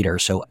as a leader.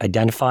 So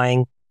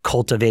identifying,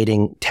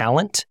 cultivating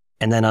talent,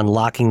 and then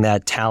unlocking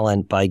that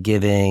talent by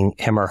giving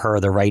him or her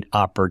the right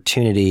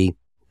opportunity,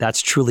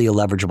 that's truly a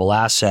leverageable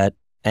asset.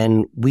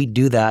 And we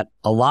do that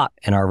a lot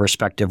in our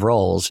respective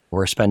roles.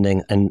 We're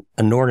spending an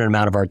inordinate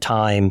amount of our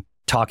time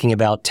talking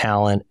about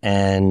talent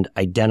and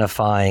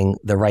identifying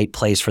the right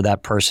place for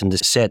that person to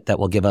sit that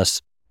will give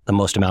us the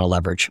most amount of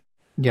leverage.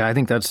 Yeah, I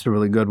think that's a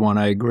really good one.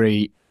 I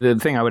agree. The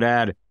thing I would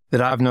add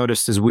that I've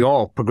noticed is we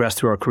all progress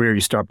through our career.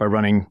 You start by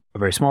running a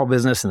very small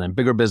business and then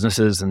bigger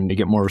businesses, and you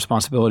get more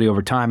responsibility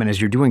over time. And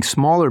as you're doing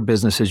smaller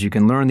businesses, you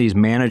can learn these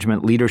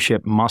management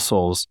leadership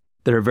muscles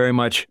that are very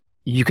much,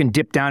 you can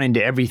dip down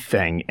into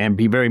everything and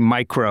be very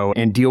micro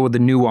and deal with the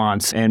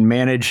nuance and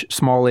manage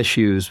small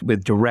issues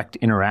with direct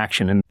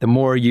interaction. And the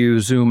more you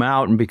zoom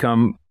out and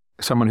become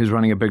someone who's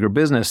running a bigger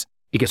business,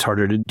 it gets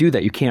harder to do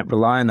that. You can't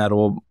rely on that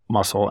old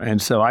muscle.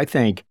 And so I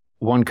think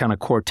one kind of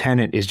core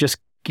tenet is just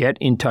get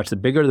in touch. The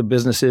bigger the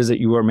business is that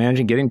you are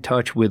managing, get in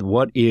touch with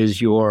what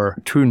is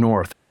your true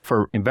north.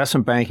 For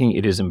investment banking,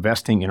 it is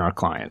investing in our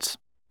clients,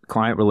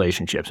 client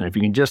relationships. And if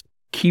you can just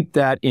keep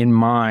that in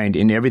mind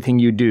in everything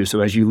you do.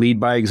 So as you lead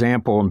by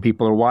example and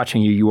people are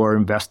watching you, you are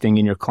investing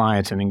in your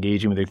clients and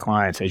engaging with your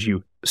clients. As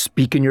you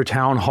speak in your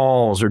town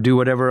halls or do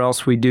whatever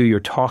else we do, you're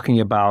talking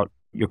about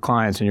your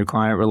clients and your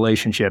client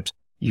relationships.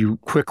 You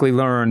quickly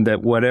learn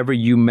that whatever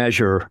you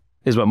measure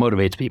is what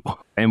motivates people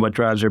and what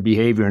drives their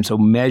behavior. And so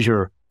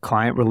measure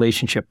client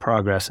relationship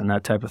progress and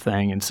that type of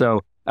thing. And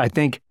so I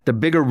think the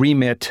bigger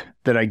remit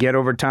that I get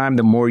over time,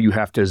 the more you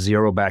have to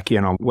zero back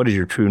in on what is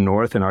your true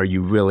north and are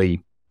you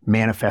really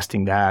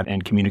manifesting that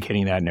and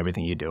communicating that in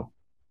everything you do.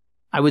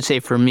 I would say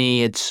for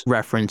me, it's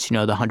reference, the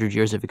 100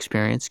 years of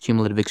experience,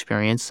 cumulative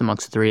experience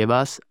amongst the three of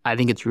us. I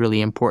think it's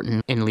really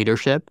important in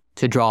leadership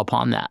to draw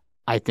upon that.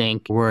 I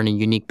think we're in a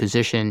unique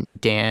position.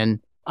 Dan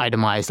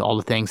itemized all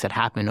the things that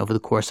happened over the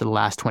course of the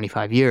last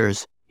 25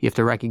 years. You have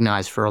to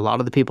recognize for a lot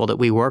of the people that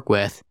we work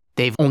with,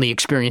 they've only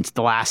experienced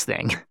the last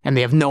thing and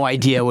they have no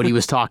idea what he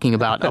was talking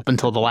about up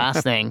until the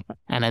last thing.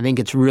 And I think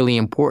it's really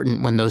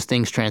important when those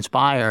things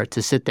transpire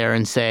to sit there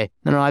and say,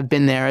 no, I've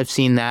been there, I've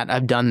seen that,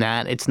 I've done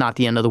that. It's not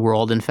the end of the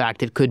world. In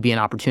fact, it could be an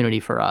opportunity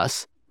for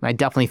us. I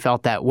definitely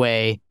felt that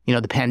way.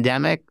 The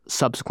pandemic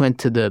subsequent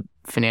to the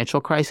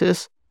financial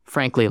crisis,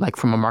 frankly, like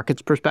from a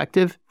markets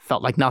perspective,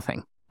 felt like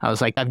nothing. I was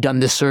like, I've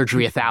done this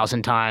surgery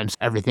 1,000 times.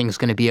 Everything's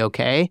going to be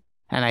okay.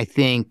 And I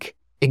think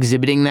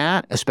exhibiting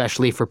that,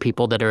 especially for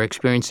people that are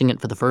experiencing it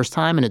for the first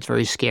time and it's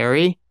very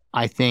scary,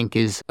 I think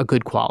is a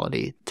good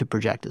quality to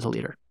project as a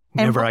leader.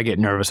 Whenever I get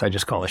nervous, I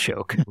just call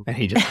Ashok and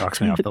he just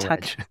talks me off the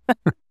ledge.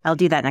 I'll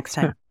do that next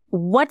time.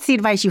 What's the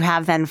advice you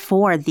have then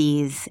for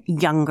these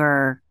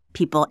younger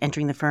people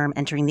entering the firm,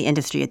 entering the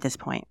industry at this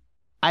point?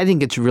 I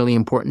think it's really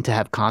important to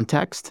have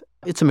context.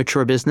 It's a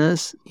mature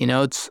business.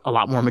 It's a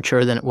lot more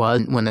mature than it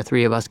was when the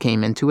three of us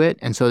came into it.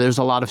 And so there's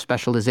a lot of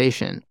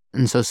specialization.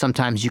 And so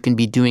sometimes you can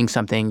be doing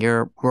something,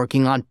 you're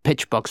working on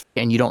pitch books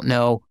and you don't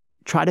know,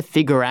 try to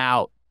figure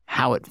out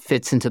how it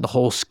fits into the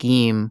whole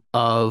scheme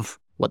of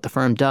what the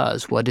firm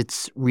does, what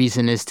its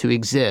reason is to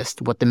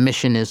exist, what the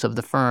mission is of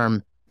the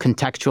firm,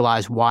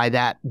 contextualize why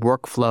that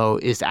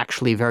workflow is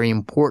actually very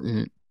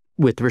important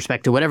with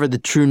respect to whatever the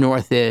true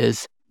north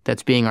is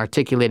that's being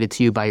articulated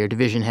to you by your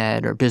division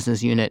head or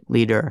business unit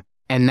leader.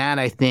 And that,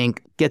 I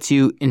think, gets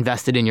you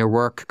invested in your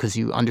work because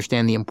you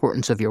understand the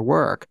importance of your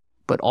work,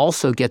 but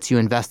also gets you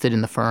invested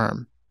in the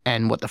firm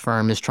and what the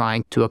firm is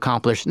trying to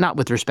accomplish, not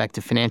with respect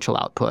to financial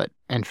output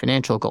and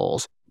financial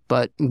goals,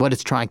 but what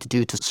it's trying to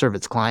do to serve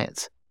its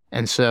clients.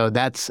 And so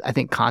that's, I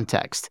think,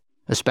 context,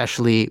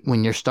 especially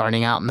when you're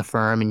starting out in the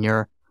firm and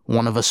you're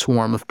one of a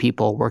swarm of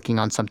people working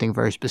on something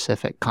very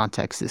specific.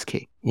 Context is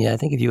key. Yeah, I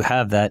think if you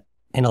have that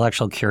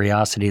intellectual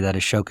curiosity that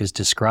Ashok is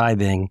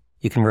describing,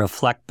 you can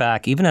reflect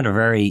back, even at a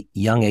very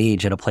young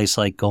age, at a place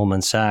like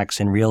Goldman Sachs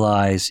and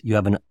realize you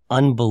have an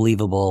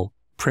unbelievable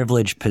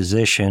privileged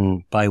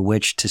position by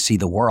which to see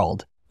the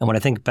world. And when I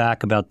think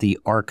back about the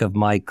arc of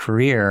my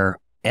career,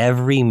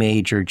 every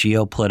major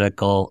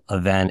geopolitical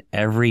event,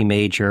 every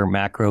major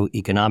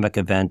macroeconomic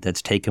event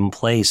that's taken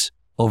place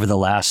over the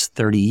last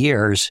 30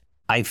 years,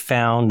 I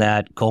found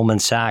that Goldman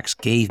Sachs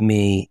gave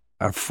me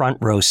a front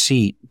row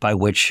seat by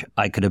which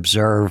I could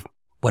observe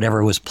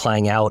whatever was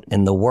playing out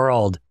in the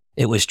world.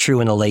 It was true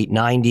in the late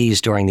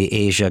 90s during the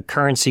Asia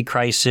currency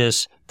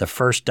crisis, the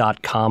first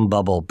dot-com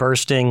bubble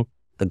bursting,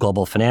 the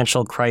global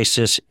financial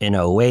crisis in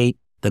 '08,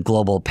 the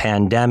global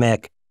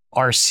pandemic.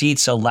 Our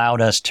seats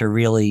allowed us to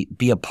really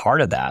be a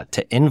part of that,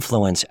 to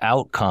influence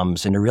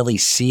outcomes and to really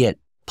see it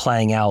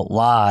playing out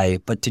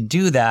live. But to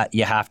do that,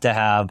 you have to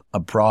have a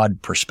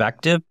broad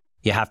perspective.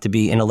 You have to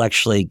be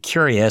intellectually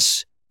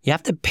curious. You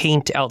have to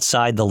paint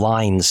outside the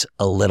lines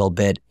a little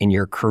bit in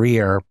your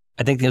career.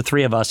 I think the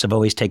three of us have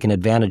always taken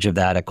advantage of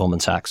that at Goldman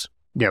Sachs.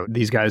 Yeah,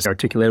 these guys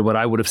articulated what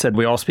I would have said.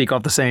 We all speak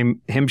off the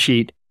same hymn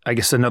sheet. I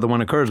guess another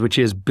one occurs, which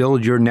is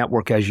build your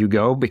network as you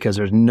go, because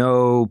there's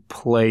no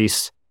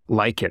place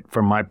like it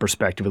from my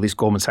perspective. At least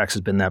Goldman Sachs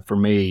has been that for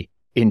me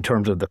in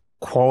terms of the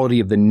quality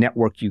of the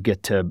network you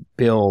get to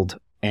build.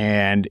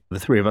 And the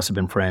three of us have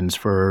been friends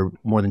for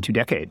more than 2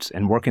 decades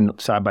and working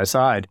side by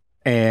side.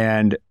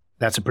 And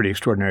that's a pretty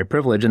extraordinary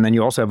privilege. And then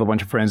you also have a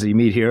bunch of friends that you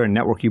meet here and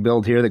network you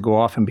build here that go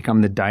off and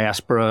become the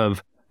diaspora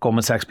of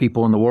Goldman Sachs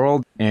people in the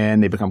world,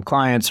 and they become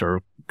clients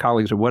or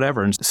colleagues or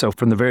whatever. And so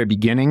from the very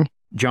beginning,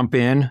 jump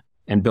in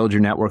and build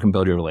your network and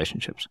build your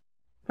relationships.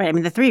 Right. I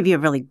mean, the three of you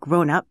have really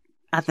grown up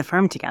at the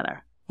firm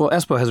together. Well,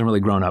 Espo hasn't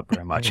really grown up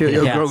very much. We've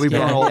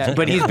grown old.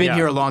 But he's been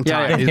here a long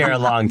time. Been here a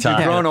long time.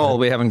 We've grown old.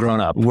 We haven't grown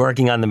up.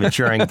 Working on the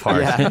maturing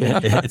part.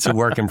 It's a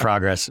work in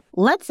progress.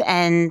 Let's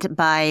end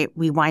by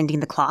rewinding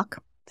the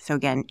clock. So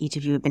again, each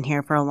of you have been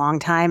here for a long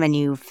time and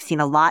you've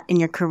seen a lot in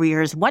your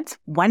careers. What's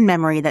one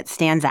memory that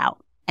stands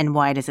out and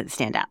why does it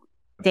stand out?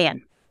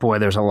 Dan. Boy,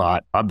 there's a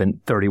lot. I've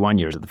been 31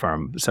 years at the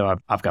firm, so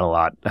I've got a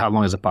lot. How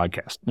long is the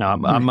podcast? No,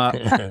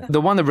 the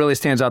one that really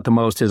stands out the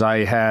most is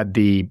I had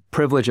the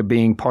privilege of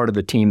being part of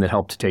the team that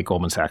helped to take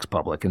Goldman Sachs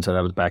public. And so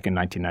that was back in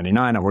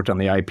 1999. I worked on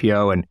the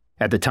IPO. And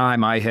at the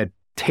time, I had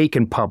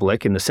taken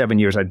public, in the 7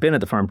 years I'd been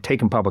at the firm,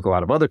 taken public a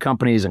lot of other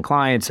companies and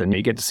clients. And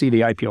you get to see the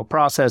IPO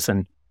process.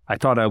 And I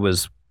thought I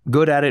was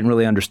good at it and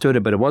really understood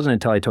it. But it wasn't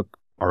until I took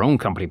our own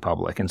company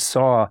public and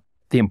saw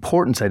the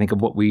importance, I think, of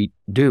what we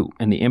do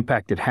and the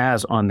impact it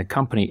has on the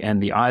company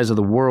and the eyes of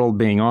the world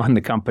being on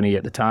the company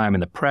at the time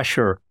and the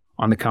pressure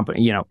on the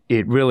company.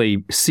 It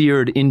really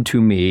seared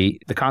into me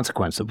the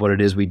consequence of what it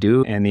is we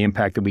do and the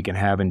impact that we can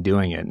have in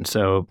doing it. And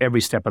so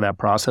every step of that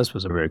process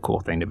was a very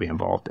cool thing to be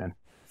involved in.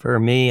 For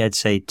me, I'd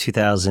say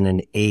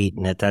 2008.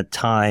 And at that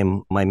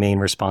time, my main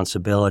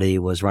responsibility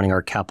was running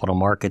our capital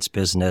markets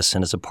business.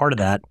 And as a part of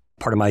that,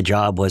 part of my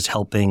job was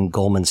helping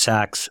Goldman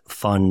Sachs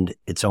fund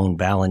its own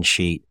balance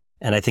sheet.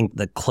 And I think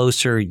the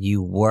closer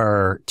you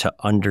were to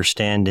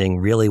understanding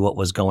really what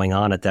was going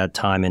on at that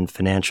time in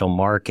financial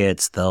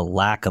markets, the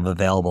lack of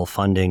available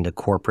funding to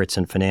corporates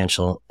and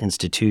financial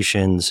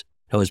institutions,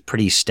 it was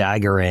pretty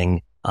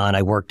staggering. And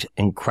I worked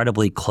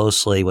incredibly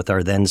closely with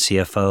our then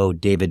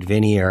CFO, David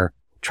Vinier,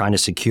 trying to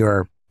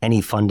secure any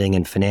funding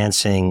and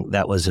financing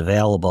that was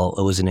available.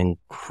 It was an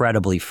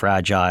incredibly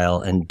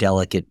fragile and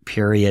delicate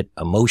period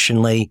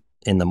emotionally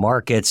in the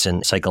markets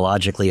and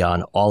psychologically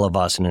on all of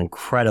us, an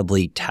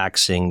incredibly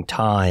taxing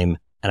time.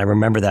 And I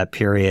remember that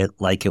period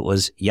like it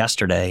was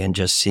yesterday and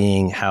just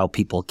seeing how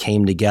people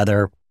came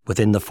together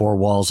within the four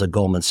walls of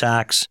Goldman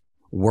Sachs,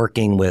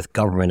 working with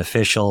government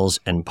officials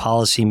and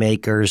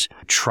policymakers,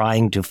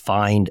 trying to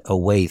find a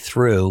way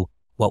through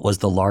what was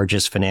the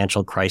largest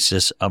financial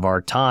crisis of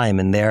our time.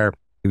 And there,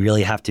 we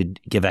really have to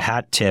give a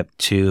hat tip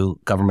to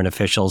government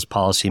officials,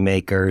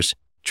 policymakers,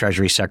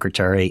 Treasury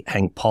Secretary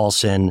Hank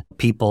Paulson.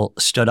 People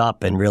stood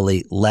up and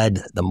really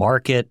led the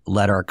market,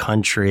 led our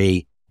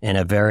country in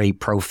a very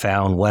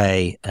profound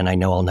way, and I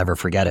know I'll never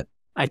forget it.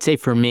 I'd say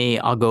for me,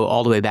 I'll go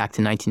all the way back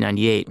to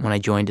 1998 when I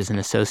joined as an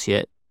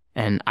associate,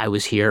 and I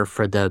was here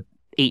for the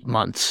 8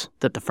 months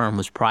that the firm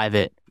was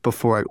private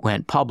before it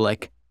went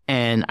public.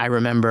 And I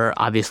remember,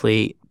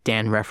 obviously,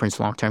 Dan referenced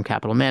long-term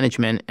capital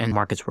management and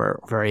markets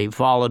were very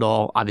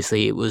volatile.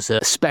 Obviously, it was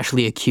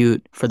especially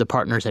acute for the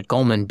partners at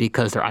Goldman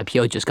because their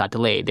IPO just got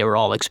delayed. They were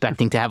all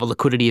expecting to have a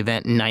liquidity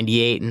event in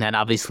 98 and that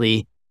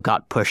obviously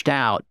got pushed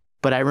out.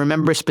 But I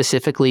remember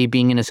specifically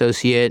being an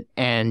associate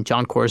and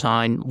John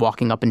Corzine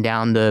walking up and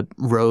down the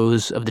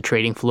rows of the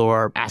trading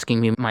floor, asking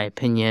me my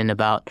opinion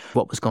about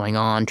what was going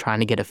on,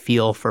 trying to get a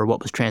feel for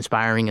what was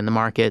transpiring in the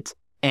markets.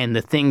 And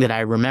the thing that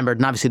I remembered,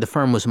 and obviously the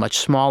firm was much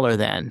smaller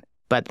then,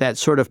 but that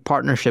sort of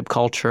partnership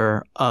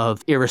culture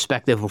of,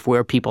 irrespective of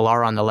where people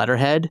are on the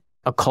letterhead,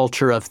 a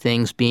culture of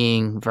things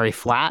being very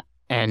flat.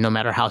 And no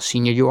matter how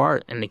senior you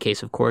are, in the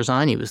case of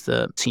Corzine, he was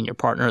the senior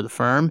partner of the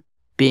firm,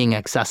 being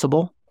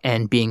accessible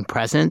and being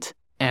present.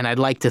 And I'd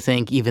like to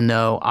think, even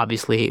though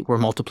obviously we're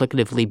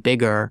multiplicatively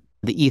bigger,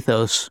 the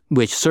ethos,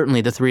 which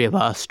certainly the three of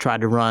us try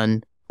to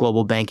run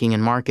global banking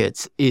and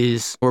markets,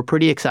 is we're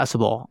pretty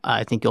accessible.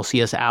 I think you'll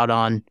see us out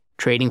on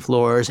trading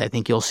floors. I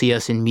think you'll see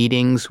us in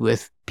meetings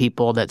with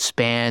people that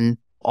span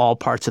all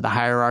parts of the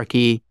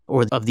hierarchy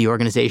or of the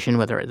organization,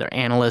 whether they're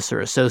analysts or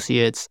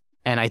associates.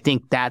 And I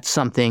think that's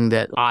something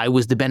that I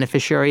was the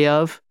beneficiary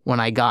of when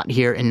I got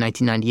here in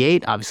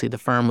 1998. Obviously, the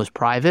firm was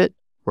private.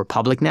 We're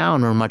public now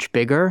and we're much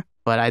bigger.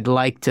 But I'd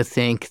like to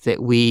think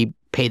that we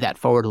pay that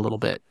forward a little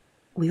bit.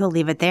 We will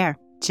leave it there.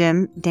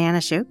 Jim, Dan,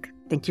 Ashok,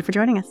 thank you for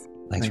joining us.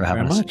 Thanks for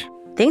having us. Much.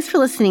 Thanks for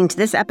listening to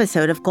this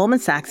episode of Goldman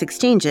Sachs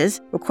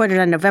Exchanges, recorded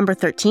on November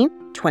 13th,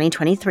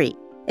 2023.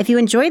 If you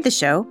enjoyed the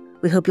show,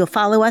 we hope you'll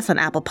follow us on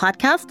Apple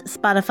Podcast,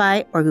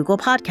 Spotify, or Google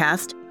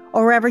Podcast,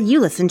 or wherever you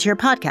listen to your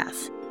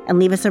podcasts, and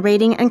leave us a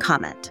rating and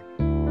comment.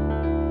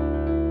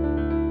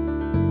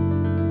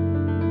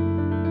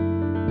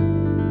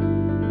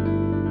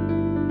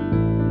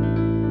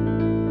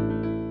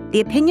 The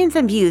opinions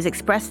and views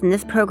expressed in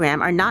this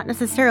program are not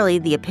necessarily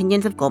the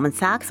opinions of Goldman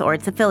Sachs or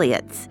its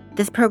affiliates.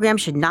 This program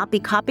should not be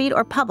copied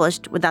or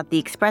published without the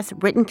express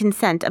written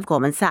consent of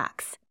Goldman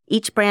Sachs.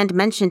 Each brand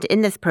mentioned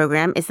in this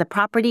program is the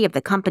property of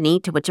the company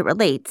to which it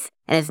relates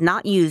and is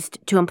not used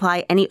to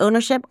imply any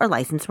ownership or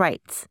license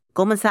rights.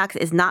 Goldman Sachs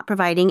is not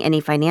providing any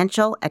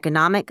financial,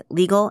 economic,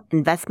 legal,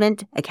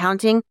 investment,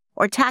 accounting,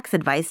 or tax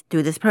advice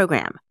through this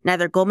program.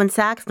 Neither Goldman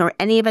Sachs nor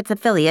any of its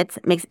affiliates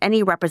makes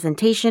any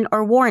representation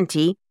or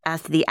warranty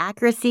as to the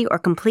accuracy or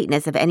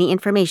completeness of any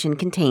information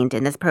contained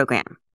in this program.